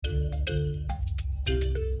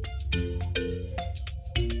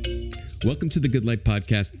Welcome to the Good Life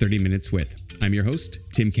Podcast 30 Minutes With. I'm your host,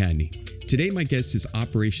 Tim Cadney. Today, my guest is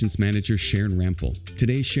Operations Manager Sharon Rampel.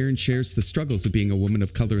 Today, Sharon shares the struggles of being a woman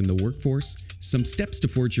of color in the workforce, some steps to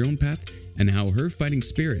forge your own path, and how her fighting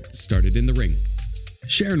spirit started in the ring.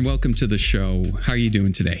 Sharon, welcome to the show. How are you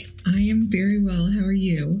doing today? I am very well. How are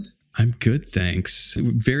you? I'm good, thanks.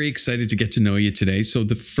 Very excited to get to know you today. So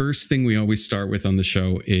the first thing we always start with on the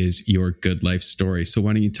show is your good life story. So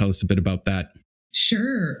why don't you tell us a bit about that?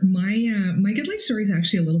 Sure. My good life story is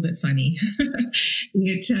actually a little bit funny.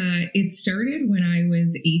 It started when I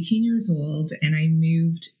was 18 years old and I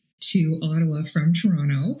moved to Ottawa from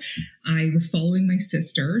Toronto. I was following my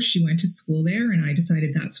sister. She went to school there and I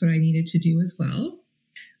decided that's what I needed to do as well.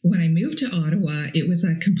 When I moved to Ottawa, it was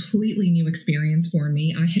a completely new experience for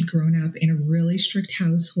me. I had grown up in a really strict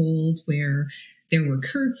household where there were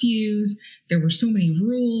curfews, there were so many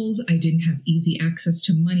rules, I didn't have easy access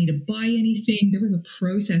to money to buy anything. There was a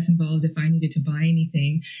process involved if I needed to buy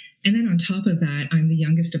anything. And then on top of that, I'm the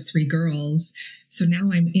youngest of three girls. So now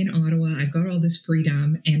I'm in Ottawa, I've got all this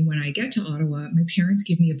freedom. And when I get to Ottawa, my parents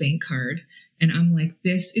give me a bank card. And I'm like,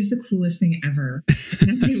 this is the coolest thing ever.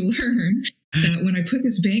 And I learn that when I put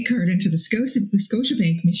this bank card into the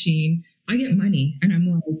Scotiabank machine, I get money. And I'm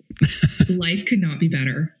like, life could not be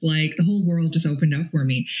better. Like the whole world just opened up for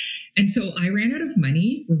me. And so I ran out of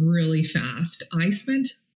money really fast. I spent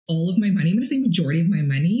all of my money, I'm going to say majority of my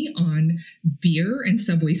money, on beer and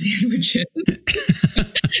Subway sandwiches.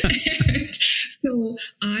 And so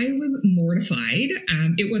I was mortified.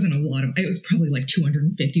 It wasn't a lot it was probably like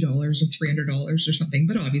 $250 or $300 or something.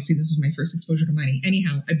 But obviously this was my first exposure to money.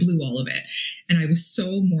 Anyhow, I blew all of it. And I was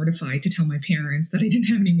so mortified to tell my parents that I didn't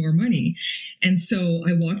have any more money. And so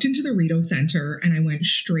I walked into the Rideau Center and I went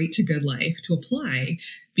straight to Good Life to apply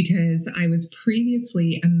because I was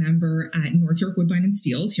previously a member at North York Woodbine and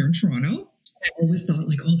Steels here in Toronto. I always thought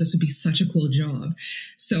like, oh, this would be such a cool job.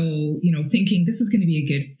 So, thinking this is going to be a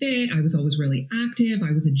good fit. I was always really active.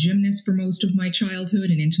 I was a gymnast for most of my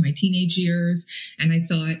childhood and into my teenage years. And I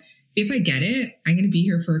thought, if I get it, I'm going to be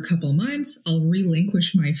here for a couple months. I'll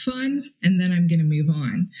relinquish my funds and then I'm going to move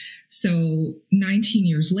on. So 19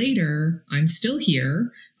 years later, I'm still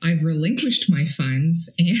here. I've relinquished my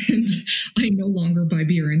funds and I no longer buy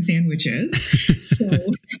beer and sandwiches. So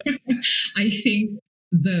I think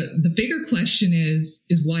the bigger question is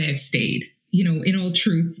why I've stayed. In all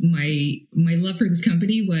truth, my love for this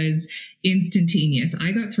company was instantaneous.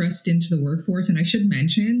 I got thrust into the workforce, and I should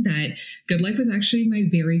mention that Good Life was actually my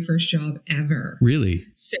very first job ever. Really?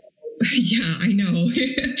 So, yeah, I know.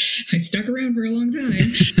 I stuck around for a long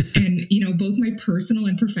time. And, both my personal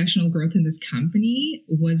and professional growth in this company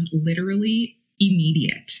was literally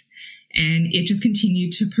immediate. And it just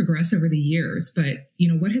continued to progress over the years. But,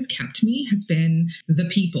 what has kept me has been the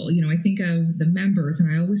people. I think of the members,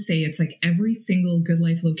 and I always say it's like every single Good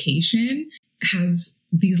Life location has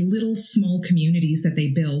these little small communities that they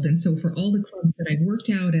build. And so for all the clubs that I've worked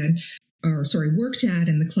at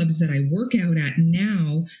and the clubs that I work out at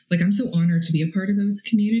now, like I'm so honored to be a part of those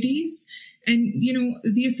communities. And,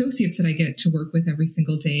 the associates that I get to work with every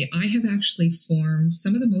single day, I have actually formed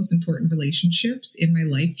some of the most important relationships in my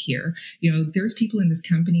life here. There's people in this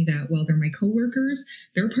company that while they're my coworkers,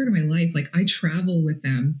 they're a part of my life. Like I travel with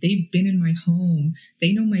them. They've been in my home.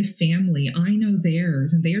 They know my family. I know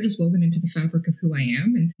theirs, and they are just woven into the fabric of who I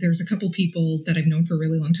am. And there's a couple people that I've known for a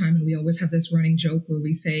really long time. And we always have this running joke where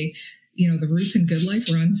we say, the roots in Good Life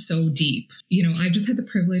run so deep. I've just had the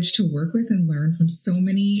privilege to work with and learn from so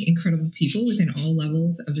many incredible people within all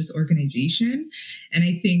levels of this organization. And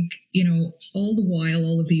I think, all the while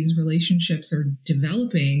all of these relationships are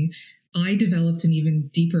developing, I developed an even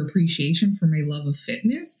deeper appreciation for my love of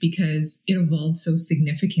fitness because it evolved so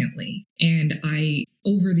significantly. And I,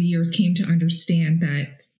 over the years, came to understand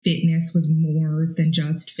that fitness was more than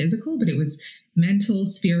just physical, but it was mental,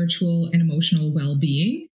 spiritual, and emotional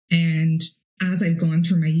well-being. And as I've gone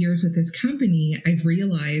through my years with this company, I've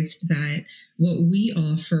realized that what we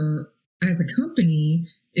offer as a company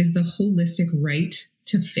is the holistic right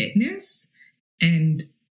to fitness. And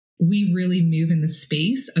we really move in the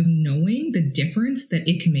space of knowing the difference that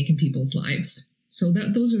it can make in people's lives. So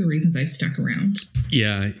those are the reasons I've stuck around.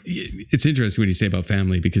 Yeah, it's interesting what you say about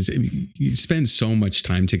family because you spend so much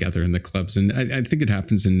time together in the clubs. And I think it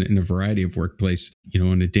happens in a variety of workplace.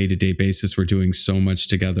 On a day-to-day basis, we're doing so much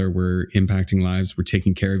together. We're impacting lives. We're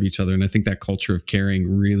taking care of each other. And I think that culture of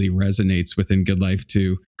caring really resonates within Good Life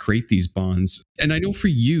to create these bonds. And I know for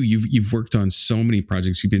you, you've worked on so many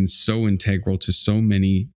projects. You've been so integral to so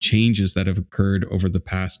many changes that have occurred over the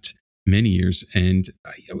past many years. And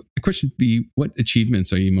the question would be, what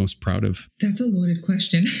achievements are you most proud of? That's a loaded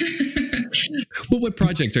question. Well, what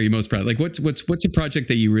project are you most proud of? Like what's a project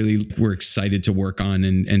that you really were excited to work on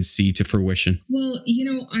and see to fruition? Well,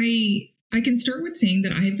 I can start with saying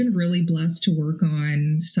that I have been really blessed to work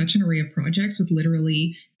on such an array of projects with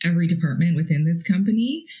literally every department within this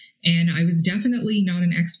company. And I was definitely not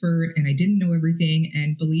an expert and I didn't know everything.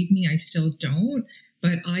 And believe me, I still don't.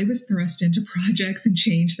 But I was thrust into projects and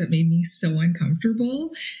change that made me so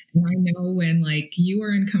uncomfortable. And I know when like you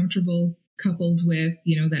are uncomfortable coupled with,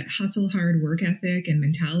 that hustle hard work ethic and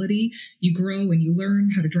mentality, you grow and you learn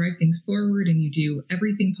how to drive things forward and you do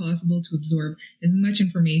everything possible to absorb as much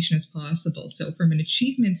information as possible. So from an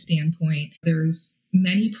achievement standpoint, there's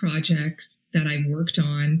many projects that I've worked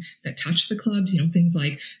on that touch the clubs, things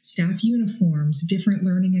like staff uniforms, different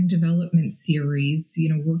learning and development series,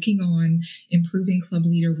 working on improving club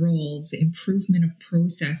leader roles, improvement of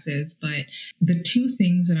processes. But the two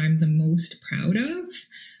things that I'm the most proud of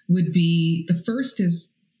would be, the first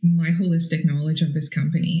is my holistic knowledge of this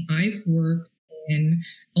company. I've worked in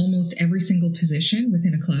almost every single position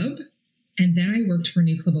within a club. And then I worked for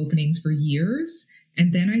new club openings for years.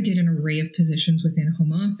 And then I did an array of positions within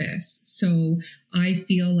home office. So I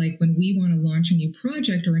feel like when we want to launch a new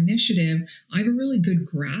project or initiative, I have a really good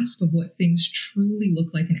grasp of what things truly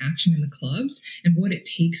look like in action in the clubs and what it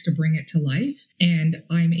takes to bring it to life. And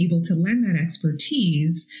I'm able to lend that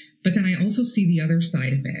expertise, but then I also see the other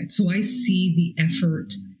side of it. So I see the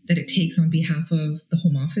effort that it takes on behalf of the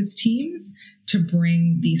home office teams to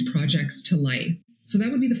bring these projects to life. So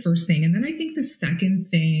that would be the first thing. And then I think the second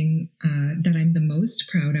thing that I'm the most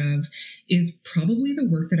proud of is probably the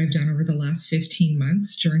work that I've done over the last 15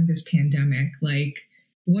 months during this pandemic. Like,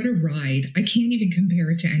 what a ride. I can't even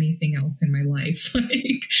compare it to anything else in my life.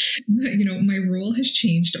 My role has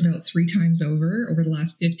changed about 3 times over the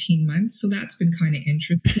last 15 months. So that's been kind of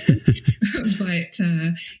interesting. But,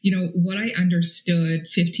 what I understood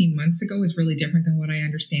 15 months ago is really different than what I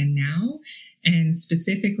understand now. And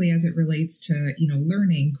specifically as it relates to,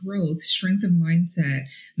 learning, growth, strength of mindset,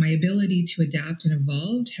 my ability to adapt and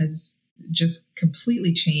evolve has just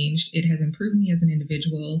completely changed. It has improved me as an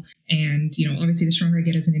individual. And, obviously the stronger I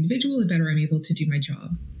get as an individual, the better I'm able to do my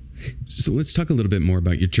job. So let's talk a little bit more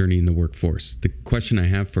about your journey in the workforce. The question I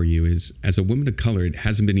have for you is, as a woman of color, it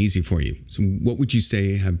hasn't been easy for you. So what would you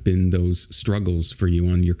say have been those struggles for you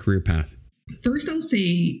on your career path? First, I'll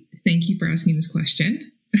say thank you for asking this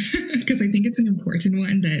question. Because I think it's an important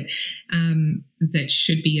one that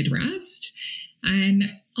should be addressed. And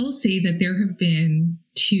I'll say that there have been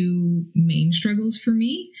 2 main struggles for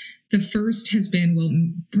me. The first has been, well,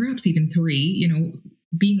 perhaps even 3,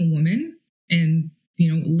 being a woman and,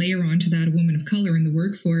 layer onto that a woman of color in the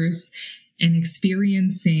workforce and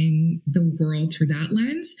experiencing the world through that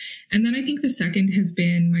lens. And then I think the second has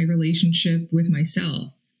been my relationship with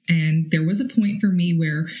myself. And there was a point for me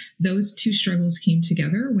where those 2 struggles came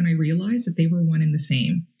together when I realized that they were one and the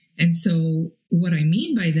same. And so what I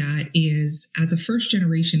mean by that is, as a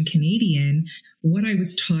first-generation Canadian, what I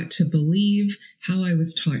was taught to believe, how I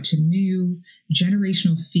was taught to move,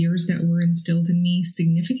 generational fears that were instilled in me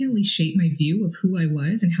significantly shaped my view of who I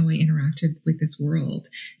was and how I interacted with this world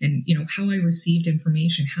and, how I received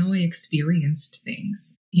information, how I experienced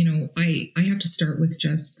things. I have to start with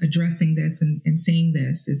just addressing this and saying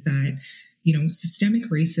this is that, systemic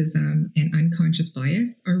racism and unconscious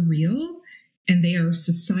bias are real. And they are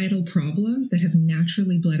societal problems that have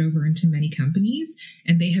naturally bled over into many companies,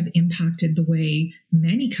 and they have impacted the way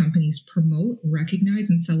many companies promote,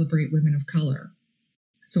 recognize, and celebrate women of color.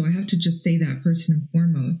 So I have to just say that first and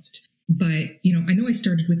foremost. But, I know I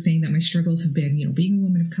started with saying that my struggles have been, being a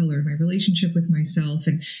woman of color, my relationship with myself.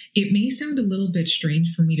 And it may sound a little bit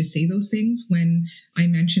strange for me to say those things when I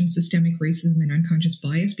mention systemic racism and unconscious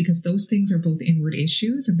bias, because those things are both inward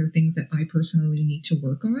issues and they're things that I personally need to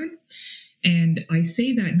work on. And I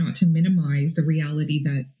say that not to minimize the reality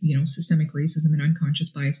that, systemic racism and unconscious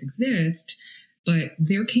bias exist, but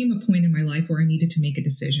there came a point in my life where I needed to make a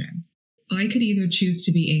decision. I could either choose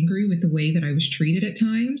to be angry with the way that I was treated at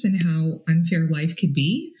times and how unfair life could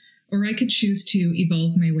be, or I could choose to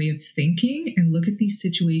evolve my way of thinking and look at these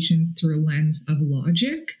situations through a lens of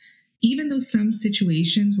logic, even though some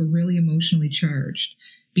situations were really emotionally charged,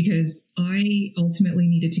 because I ultimately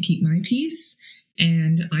needed to keep my peace.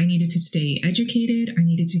 And I needed to stay educated. I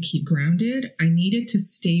needed to keep grounded. I needed to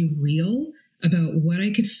stay real about what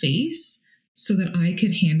I could face so that I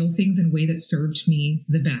could handle things in a way that served me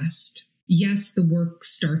the best. Yes, the work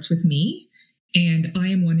starts with me, and I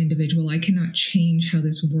am one individual. I cannot change how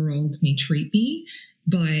this world may treat me,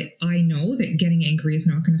 But I know that getting angry is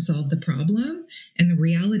not going to solve the problem. And the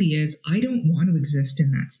reality is, I don't want to exist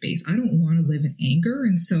in that space. I don't want to live in anger.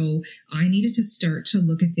 And so I needed to start to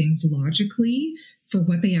look at things logically for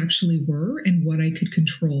what they actually were and what I could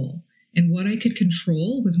control. And what I could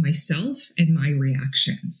control was myself and my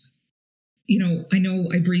reactions. I know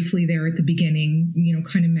I briefly there at the beginning,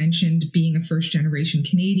 kind of mentioned being a first generation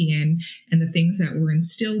Canadian and the things that were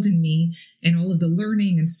instilled in me and all of the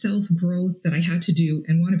learning and self growth that I had to do,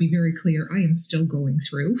 and want to be very clear, I am still going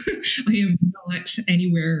through. I am not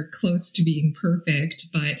anywhere close to being perfect,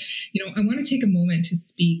 but, I want to take a moment to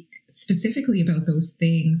speak specifically about those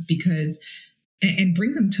things and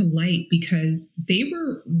bring them to light, because they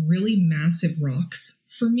were really massive rocks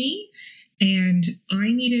for me, and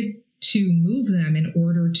I needed to move them in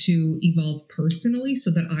order to evolve personally so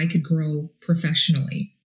that I could grow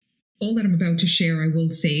professionally. All that I'm about to share, I will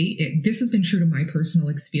say, this has been true to my personal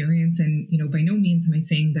experience. And, by no means am I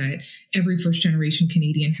saying that every first generation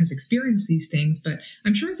Canadian has experienced these things, but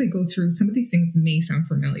I'm sure as I go through, some of these things may sound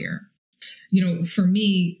familiar. For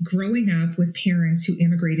me, growing up with parents who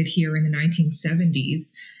immigrated here in the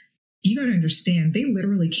 1970s, you got to understand, they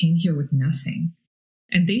literally came here with nothing.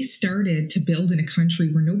 And they started to build in a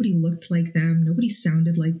country where nobody looked like them, nobody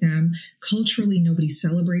sounded like them. Culturally, nobody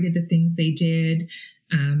celebrated the things they did.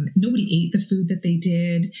 Nobody ate the food that they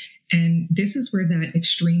did. And this is where that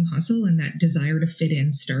extreme hustle and that desire to fit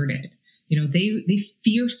in started. They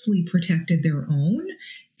fiercely protected their own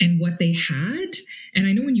and what they had. And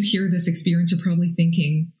I know when you hear this experience, you're probably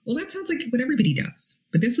thinking, well, that sounds like what everybody does.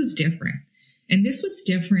 But this was different. And this was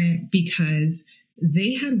different because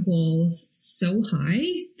they had walls so high,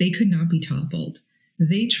 they could not be toppled.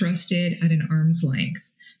 They trusted at an arm's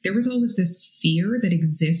length. There was always this fear that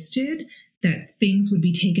existed that things would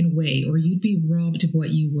be taken away or you'd be robbed of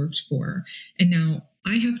what you worked for. And now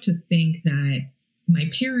I have to think that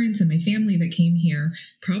my parents and my family that came here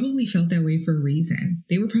probably felt that way for a reason.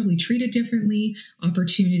 They were probably treated differently.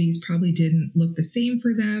 Opportunities probably didn't look the same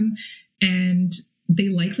for them. And they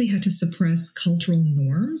likely had to suppress cultural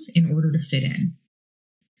norms in order to fit in.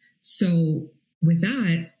 So with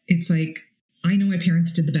that, it's like, I know my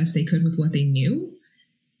parents did the best they could with what they knew,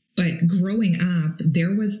 but growing up,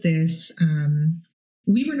 there was this,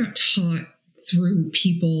 we were not taught through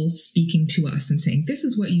people speaking to us and saying, this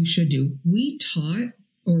is what you should do. We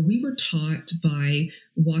were taught by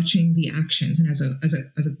watching the actions. And as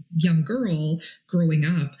a young girl growing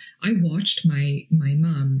up, I watched my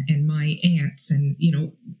mom and my aunts and,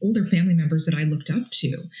 older family members that I looked up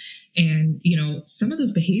to. And, some of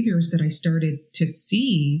those behaviors that I started to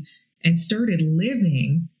see and started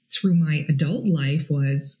living through my adult life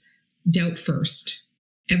was doubt first.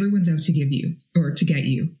 Everyone's out to give you or to get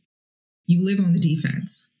you. You live on the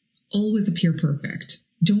defense. Always appear perfect.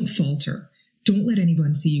 Don't falter. Don't let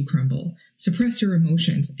anyone see you crumble. Suppress your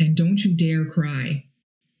emotions and don't you dare cry.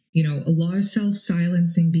 A lot of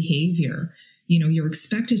self-silencing behavior. You're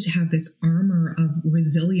expected to have this armor of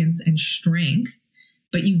resilience and strength,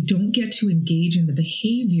 but you don't get to engage in the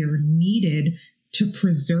behavior needed to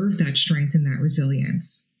preserve that strength and that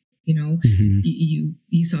resilience. Mm-hmm.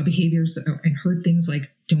 You saw behaviors and heard things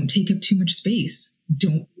like, don't take up too much space.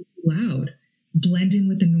 Don't be too loud. Blend in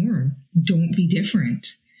with the norm. Don't be different.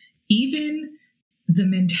 Even the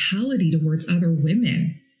mentality towards other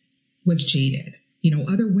women was jaded.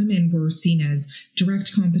 Other women were seen as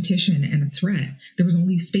direct competition and a threat. There was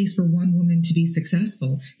only space for one woman to be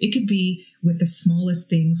successful. It could be with the smallest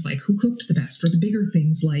things like who cooked the best, or the bigger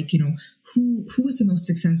things like, who was the most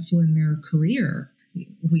successful in their career.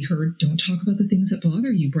 We heard, don't talk about the things that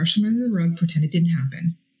bother you, brush them under the rug, pretend it didn't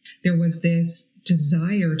happen. There was this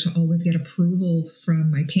desire to always get approval from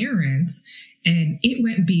my parents, and it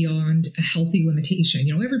went beyond a healthy limitation.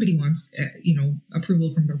 Everybody wants,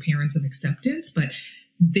 approval from their parents of acceptance, but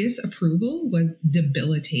this approval was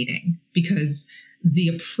debilitating because the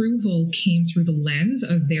approval came through the lens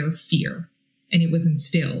of their fear. And it was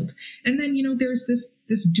instilled. And then, there's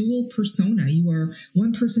this dual persona. You are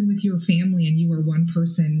one person with your family and you are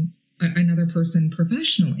another person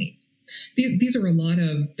professionally. These are a lot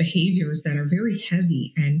of behaviors that are very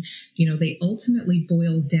heavy. And, they ultimately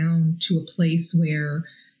boil down to a place where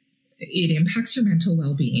it impacts your mental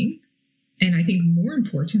well-being. And I think more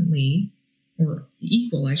importantly, or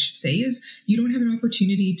equal, I should say, is you don't have an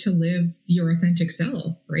opportunity to live your authentic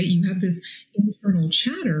self, right? You have this internal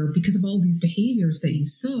chatter because of all these behaviors that you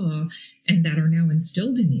saw and that are now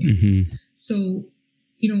instilled in you. Mm-hmm. So,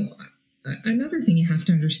 another thing you have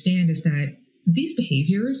to understand is that these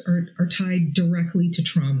behaviors are tied directly to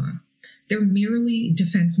trauma. They're merely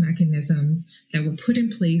defense mechanisms that were put in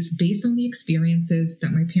place based on the experiences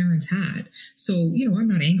that my parents had. So, I'm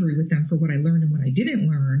not angry with them for what I learned and what I didn't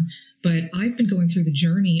learn, but I've been going through the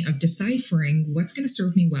journey of deciphering what's going to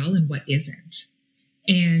serve me well and what isn't.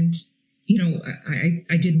 And,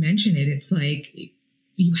 I did mention it. It's like,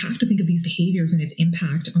 you have to think of these behaviors and its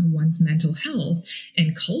impact on one's mental health.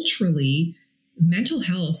 And culturally, mental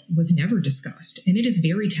health was never discussed, and it is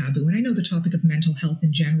very taboo. And I know the topic of mental health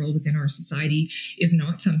in general within our society is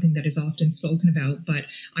not something that is often spoken about, but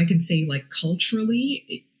I can say, like,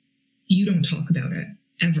 culturally, you don't talk about it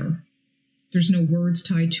ever. There's no words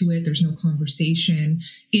tied to it. There's no conversation.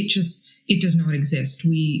 It does not exist.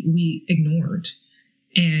 We ignore it.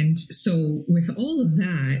 And so with all of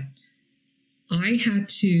that, I had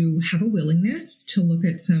to have a willingness to look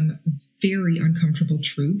at some very uncomfortable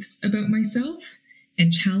truths about myself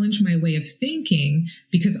and challenge my way of thinking,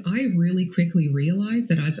 because I really quickly realized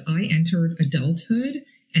that as I entered adulthood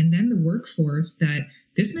and then the workforce, that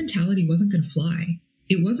this mentality wasn't going to fly.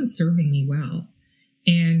 It wasn't serving me well.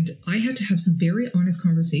 And I had to have some very honest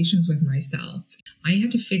conversations with myself. I had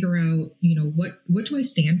to figure out, what do I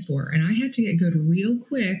stand for? And I had to get good real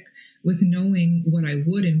quick with knowing what I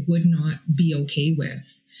would and would not be okay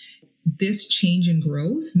with. This change and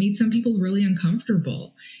growth made some people really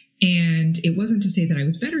uncomfortable. And it wasn't to say that I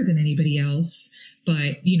was better than anybody else,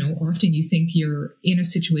 but, often you think you're in a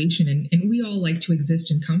situation, and we all like to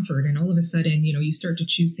exist in comfort. And all of a sudden, you start to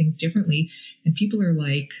choose things differently, and people are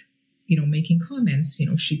like, making comments,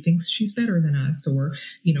 she thinks she's better than us, or,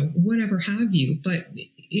 whatever have you. But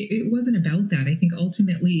it wasn't about that. I think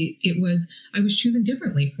ultimately I was choosing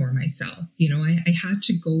differently for myself. I had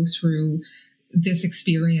to go through this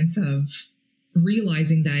experience of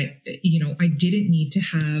realizing that, I didn't need to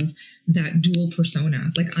have that dual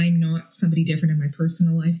persona. Like, I'm not somebody different in my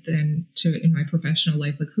personal life than in my professional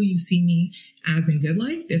life. Like, who you see me as in good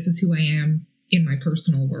life, this is who I am in my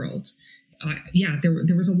personal world.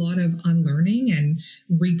 There was a lot of unlearning and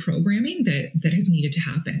reprogramming that has needed to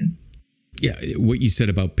happen. Yeah, what you said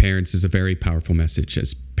about parents is a very powerful message.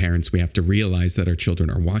 As parents, we have to realize that our children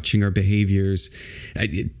are watching our behaviors,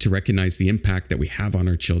 to recognize the impact that we have on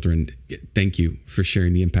our children. Thank you for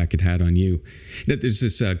sharing the impact it had on you. There's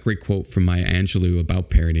this great quote from Maya Angelou about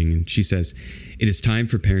parenting, and she says, "It is time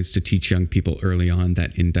for parents to teach young people early on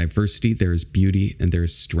that in diversity, there is beauty and there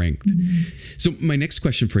is strength." Mm-hmm. So my next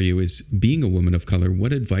question for you is, being a woman of color,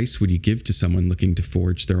 what advice would you give to someone looking to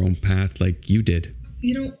forge their own path like you did?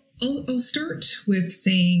 I'll start with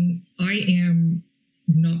saying I am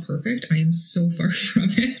not perfect. I am so far from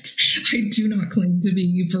it. I do not claim to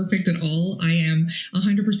be perfect at all. I am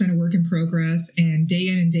 100% a work in progress, and day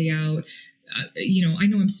in and day out, I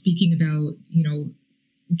know I'm speaking about,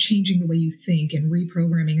 changing the way you think and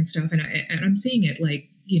reprogramming and stuff. And I'm saying it like,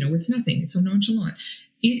 it's nothing. It's so nonchalant.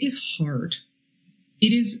 It is hard.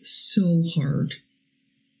 It is so hard.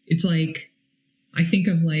 It's like, I think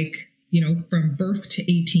of from birth to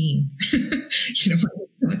 18, I was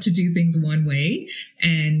taught to do things one way.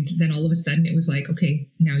 And then all of a sudden it was like, okay,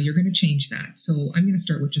 now you're going to change that. So I'm going to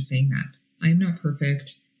start with just saying that I am not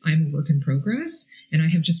perfect. I'm a work in progress. And I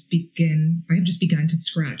have just begun to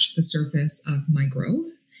scratch the surface of my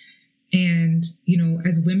growth. And,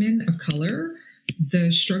 as women of color,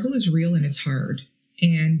 the struggle is real and it's hard.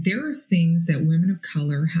 And there are things that women of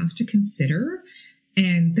color have to consider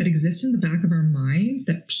and that exist in the back of our minds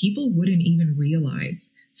that people wouldn't even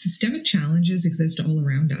realize. Systemic challenges exist all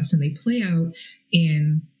around us, and they play out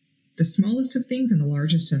in the smallest of things and the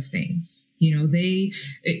largest of things.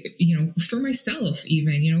 For myself,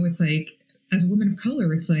 even, it's like, as a woman of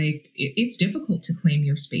color, it's like, it's difficult to claim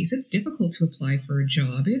your space. It's difficult to apply for a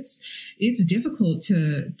job. It's difficult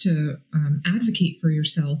to advocate for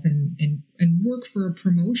yourself and work for a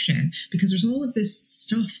promotion, because there's all of this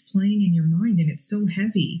stuff playing in your mind and it's so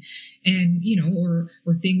heavy. And, or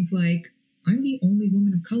things like, I'm the only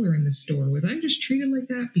woman of color in the store. Was I just treated like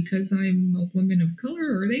that because I'm a woman of color,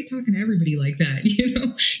 or are they talking to everybody like that?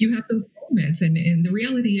 You have those moments. And the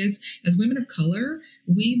reality is, as women of color,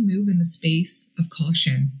 we move in the space of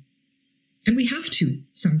caution. And we have to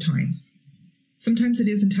sometimes. Sometimes it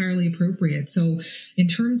is entirely appropriate. So in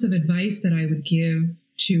terms of advice that I would give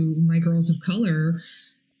to my girls of color,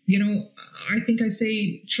 I think I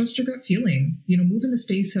say, trust your gut feeling, move in the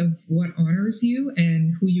space of what honors you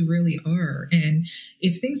and who you really are. And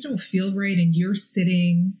if things don't feel right and you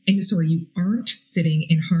aren't sitting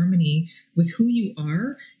in harmony with who you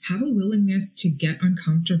are, have a willingness to get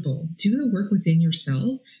uncomfortable, do the work within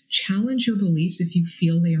yourself, challenge your beliefs if you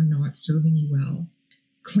feel they are not serving you well.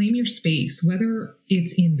 Claim your space, whether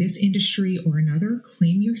it's in this industry or another,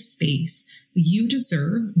 claim your space. You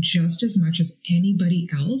deserve just as much as anybody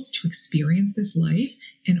else to experience this life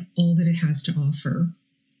and all that it has to offer.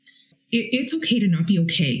 It's okay to not be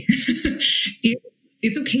okay.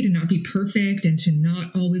 It's okay to not be perfect and to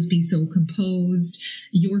not always be so composed.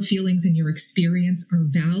 Your feelings and your experience are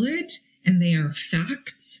valid and they are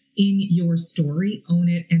facts in your story. Own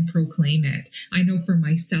it and proclaim it. I know for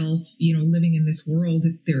myself, living in this world,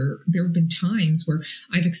 there have been times where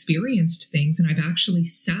I've experienced things and I've actually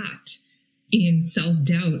sat in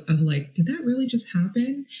self-doubt of like, did that really just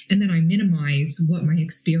happen? And then I minimize what my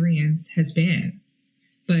experience has been.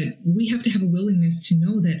 But we have to have a willingness to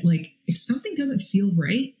know that, like, if something doesn't feel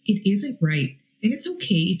right, it isn't right. And it's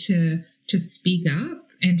okay to speak up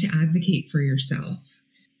and to advocate for yourself.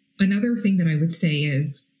 Another thing that I would say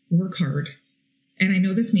is work hard. And I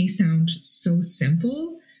know this may sound so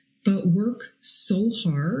simple, but work so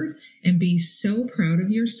hard and be so proud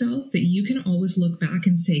of yourself that you can always look back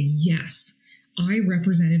and say, yes, I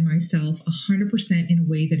represented myself 100% in a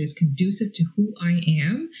way that is conducive to who I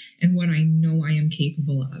am and what I know I am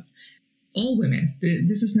capable of. All women,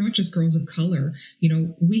 this is not just girls of color.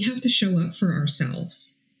 We have to show up for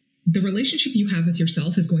ourselves. The relationship you have with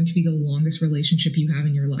yourself is going to be the longest relationship you have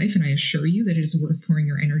in your life. And I assure you that it is worth pouring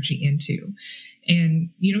your energy into.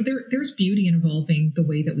 And, there's beauty in evolving the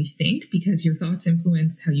way that we think, because your thoughts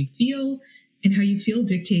influence how you feel, and how you feel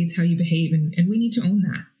dictates how you behave. And we need to own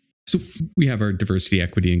that. So we have our diversity,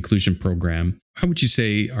 equity, inclusion program. How would you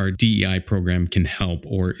say our DEI program can help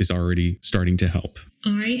or is already starting to help?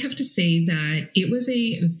 I have to say that it was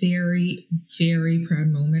a very, very proud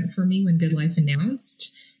moment for me when Good Life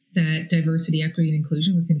announced that diversity, equity, and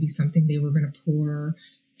inclusion was going to be something they were going to pour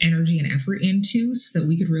energy and effort into so that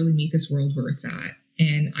we could really meet this world where it's at.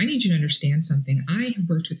 And I need you to understand something. I have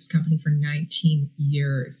worked with this company for 19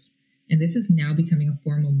 years. And this is now becoming a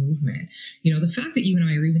formal movement. The fact that you and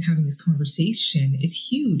I are even having this conversation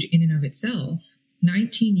is huge in and of itself.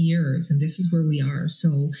 19 years, and this is where we are.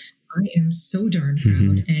 So I am so darn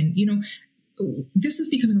proud. Mm-hmm. And, this is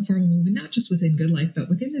becoming a formal movement, not just within Good Life, but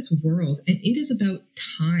within this world. And it is about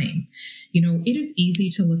time. It is easy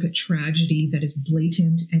to look at tragedy that is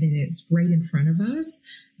blatant and it is right in front of us.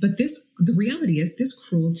 But the reality is this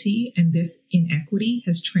cruelty and this inequity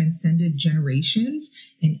has transcended generations,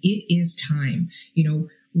 and it is time.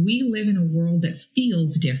 We live in a world that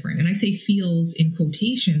feels different. And I say feels in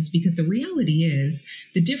quotations because the reality is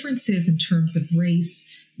the differences in terms of race,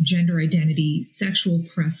 gender identity, sexual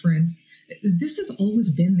preference, this has always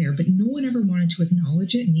been there, but no one ever wanted to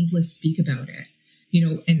acknowledge it, needless speak about it.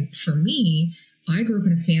 And for me, I grew up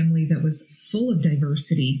in a family that was full of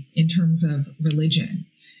diversity in terms of religion,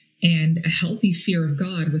 and a healthy fear of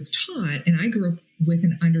God was taught. And I grew up with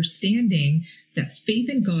an understanding that faith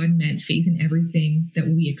in God meant faith in everything that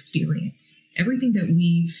we experience, everything that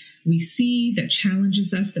we see that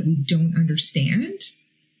challenges us, that we don't understand.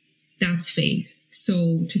 That's faith.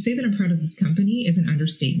 So to say that I'm proud of this company is an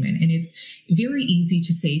understatement. And it's very easy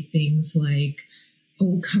to say things like,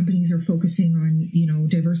 oh, companies are focusing on,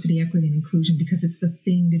 diversity, equity, and inclusion because it's the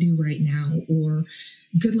thing to do right now. Or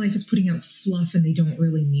Good Life is putting out fluff and they don't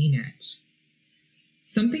really mean it.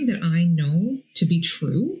 Something that I know to be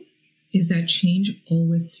true is that change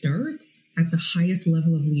always starts at the highest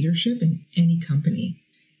level of leadership in any company,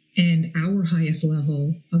 and our highest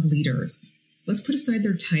level of leaders. Let's put aside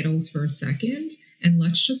their titles for a second and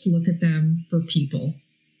let's just look at them for people.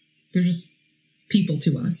 They're just people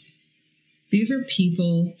to us. These are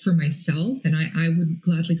people for myself, and I would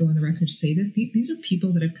gladly go on the record to say this. These are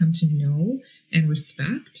people that I've come to know and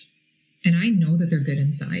respect, and I know that they're good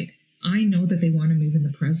inside. I know that they want to move in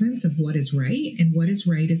the presence of what is right, and what is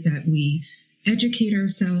right is that we educate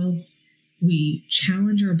ourselves, we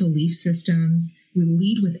challenge our belief systems, we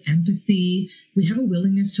lead with empathy, we have a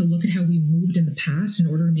willingness to look at how we moved in the past in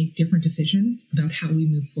order to make different decisions about how we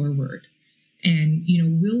move forward. And,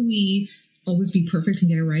 will we always be perfect and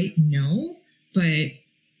get it right? No. But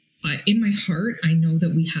in my heart, I know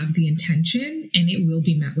that we have the intention and it will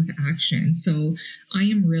be met with action. So I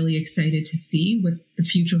am really excited to see what the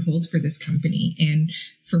future holds for this company. And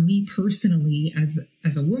for me personally, as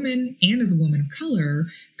a woman and as a woman of color,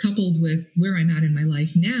 coupled with where I'm at in my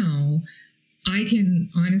life now, I can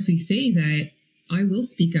honestly say that I will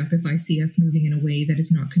speak up if I see us moving in a way that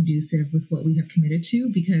is not conducive with what we have committed to,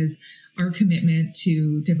 because our commitment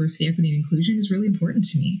to diversity, equity, and inclusion is really important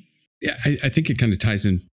to me. Yeah, I think it kind of ties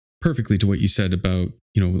in perfectly to what you said about,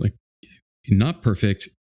 like, not perfect.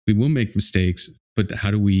 We will make mistakes. but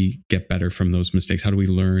how do we get better from those mistakes? How do we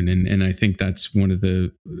learn? And I think that's one of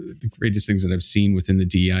the greatest things that I've seen within the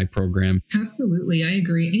DEI program. Absolutely. I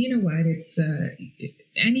agree. And you know what? It's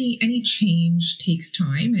any change takes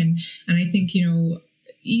time. And I think,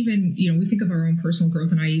 even, we think of our own personal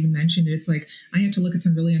growth, and I even mentioned it. It's like, I had to look at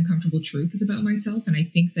some really uncomfortable truths about myself. And I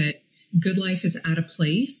think that Good Life is at a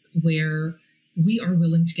place where we are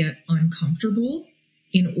willing to get uncomfortable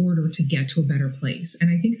in order to get to a better place. And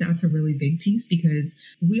I think that's a really big piece, because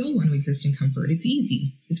we all want to exist in comfort. It's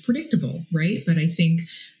easy, it's predictable, right? But I think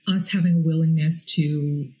us having a willingness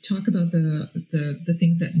to talk about the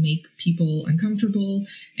things that make people uncomfortable,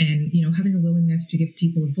 and, having a willingness to give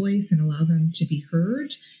people a voice and allow them to be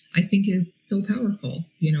heard, I think is so powerful,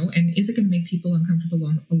 and is it going to make people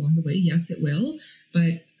uncomfortable along the way? Yes, it will.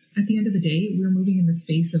 But at the end of the day, we're moving in the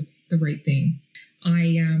space of the right thing.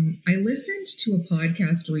 I listened to a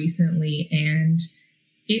podcast recently, and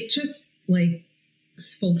it just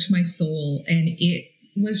spoke to my soul, and it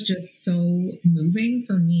was just so moving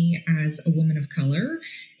for me as a woman of color.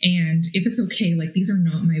 And if it's okay, these are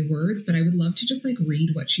not my words, but I would love to just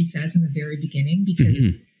read what she says in the very beginning, because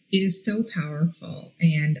it is so powerful.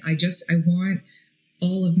 And I want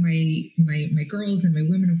all of my girls and my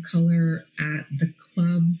women of color at the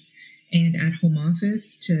clubs and at home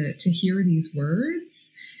office to hear these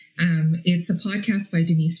words. It's a podcast by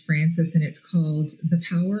Denise Francis, and it's called The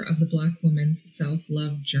Power of the Black Woman's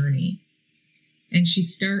Self-Love Journey. And she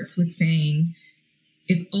starts with saying,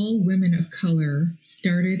 if all women of color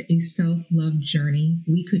started a self-love journey,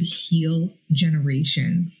 we could heal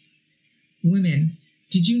generations. Women,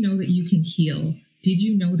 did you know that you can heal? Did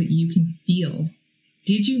you know that you can feel?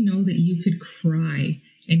 Did you know that you could cry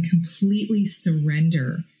and completely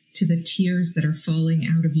surrender to the tears that are falling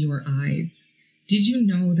out of your eyes? Did you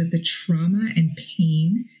know that the trauma and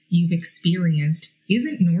pain you've experienced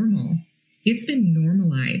isn't normal? It's been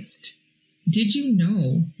normalized. Did you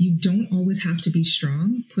know you don't always have to be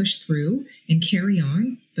strong, push through, and carry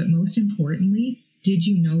on? But most importantly, did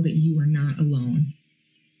you know that you are not alone?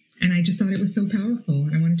 And I just thought it was so powerful,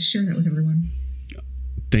 and I wanted to share that with everyone.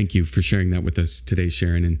 Thank you for sharing that with us today,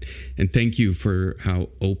 Sharon. And thank you for how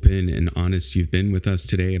open and honest you've been with us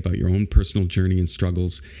today about your own personal journey and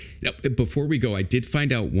struggles. Now, before we go, I did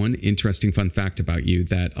find out one interesting fun fact about you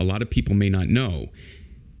that a lot of people may not know.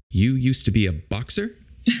 You used to be a boxer?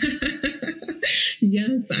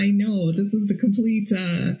 Yes, I know. This is the complete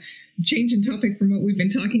change in topic from what we've been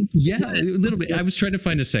talking about. Yeah, a little bit. I was trying to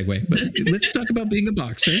find a segue, but let's talk about being a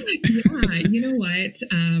boxer. Yeah, you know what?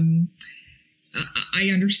 I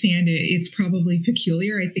understand it. It's probably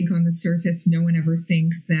peculiar. I think on the surface, no one ever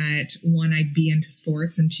thinks that, one, I'd be into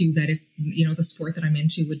sports, and two, that if, the sport that I'm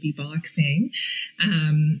into would be boxing.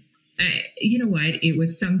 You know what? It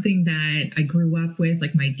was something that I grew up with.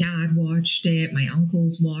 My dad watched it, my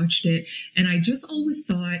uncles watched it, and I just always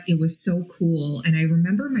thought it was so cool. And I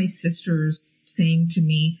remember my sisters saying to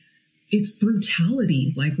me, it's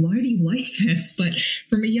brutality. Why do you like this? But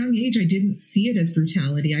from a young age, I didn't see it as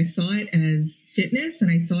brutality. I saw it as fitness,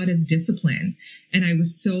 and I saw it as discipline. And I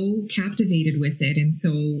was so captivated with it. And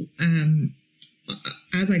so,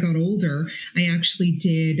 as I got older, I actually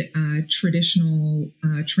did traditional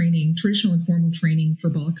and formal training for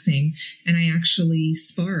boxing, and I actually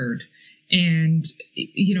sparred. And,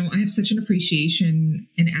 I have such an appreciation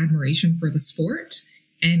and admiration for the sport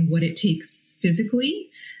and what it takes physically.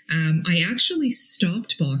 I actually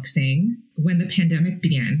stopped boxing when the pandemic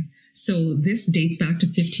began. So this dates back to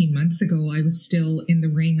 15 months ago. I was still in the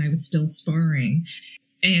ring. I was still sparring.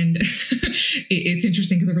 And it's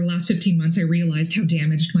interesting because over the last 15 months, I realized how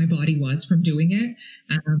damaged my body was from doing it.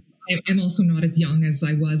 I'm also not as young as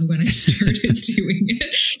I was when I started doing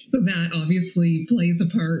it. So that obviously plays a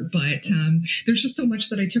part. But there's just so much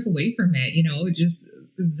that I took away from it, just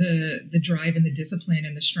the drive and the discipline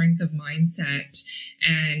and the strength of mindset,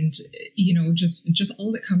 and, just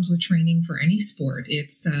all that comes with training for any sport.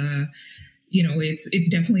 It's it's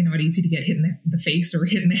definitely not easy to get hit in the face or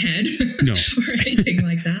hit in the head No. or anything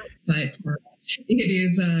like that. But it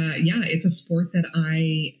is, it's a sport that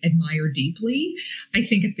I admire deeply. I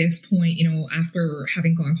think at this point, after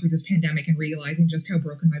having gone through this pandemic and realizing just how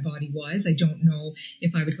broken my body was, I don't know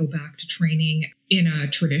if I would go back to training in a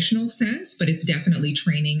traditional sense, but it's definitely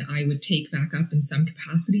training I would take back up in some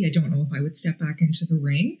capacity. I don't know if I would step back into the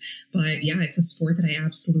ring, but yeah, it's a sport that I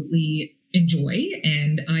absolutely enjoy,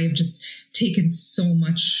 and I have just taken so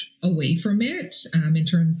much away from it in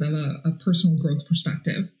terms of a personal growth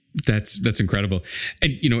perspective. That's incredible.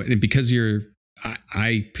 And, and because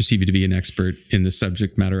I perceive you to be an expert in the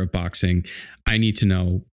subject matter of boxing, I need to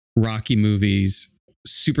know Rocky movies,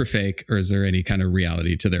 super fake, or is there any kind of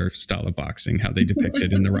reality to their style of boxing, how they depict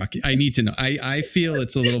it in the Rocky? I need to know. I feel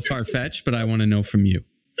it's a little far-fetched, but I want to know from you.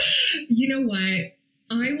 You know what?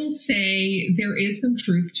 I will say there is some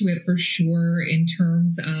truth to it for sure in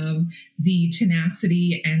terms of the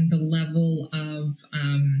tenacity and the level of,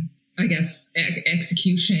 I guess,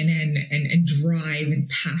 execution and drive and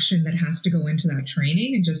passion that has to go into that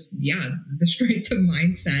training, and just, the strength of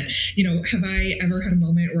mindset. Have I ever had a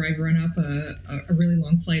moment where I've run up a really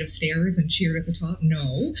long flight of stairs and cheered at the top?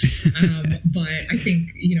 No. But I think,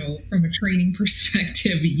 from a training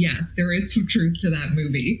perspective, yes, there is some truth to that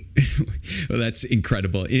movie. Well, that's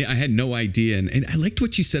incredible. I had no idea. And I liked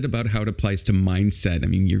what you said about how it applies to mindset. I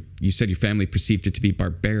mean, you said your family perceived it to be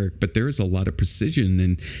barbaric, but there is a lot of precision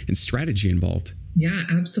and strategy involved. Yeah,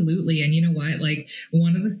 absolutely. And you know what? Like,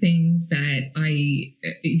 one of the things that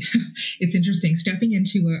it's interesting, stepping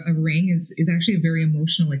into a ring is actually a very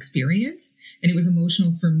emotional experience. And it was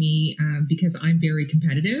emotional for me because I'm very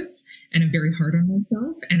competitive and I'm very hard on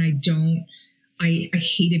myself. And I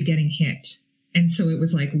hated getting hit. And so it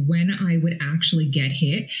was like, when I would actually get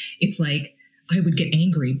hit, it's like, I would get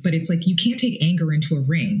angry, but it's like, you can't take anger into a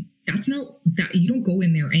ring. That's not that, you don't go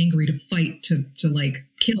in there angry to fight, to like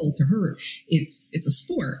kill, to hurt. It's a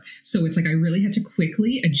sport. So it's like, I really had to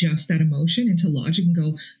quickly adjust that emotion into logic and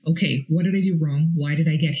go, okay, what did I do wrong? Why did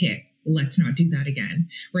I get hit? Let's not do that again.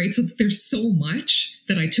 Right. So there's so much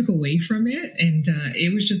that I took away from it. And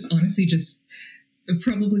it was just honestly just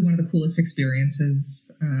probably one of the coolest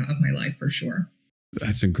experiences of my life, for sure.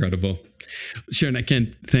 That's incredible. Sharon, I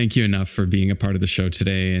can't thank you enough for being a part of the show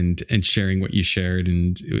today and sharing what you shared,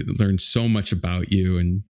 and learned so much about you.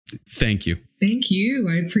 And thank you. Thank you.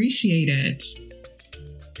 I appreciate it.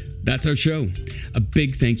 That's our show. A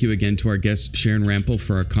big thank you again to our guest, Sharon Rampal,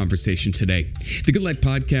 for our conversation today. The Good Life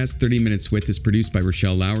Podcast, 30 Minutes With, is produced by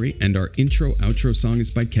Rochelle Lowry, and our intro-outro song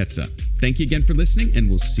is by Ketsa. Thank you again for listening, and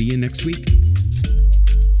we'll see you next week.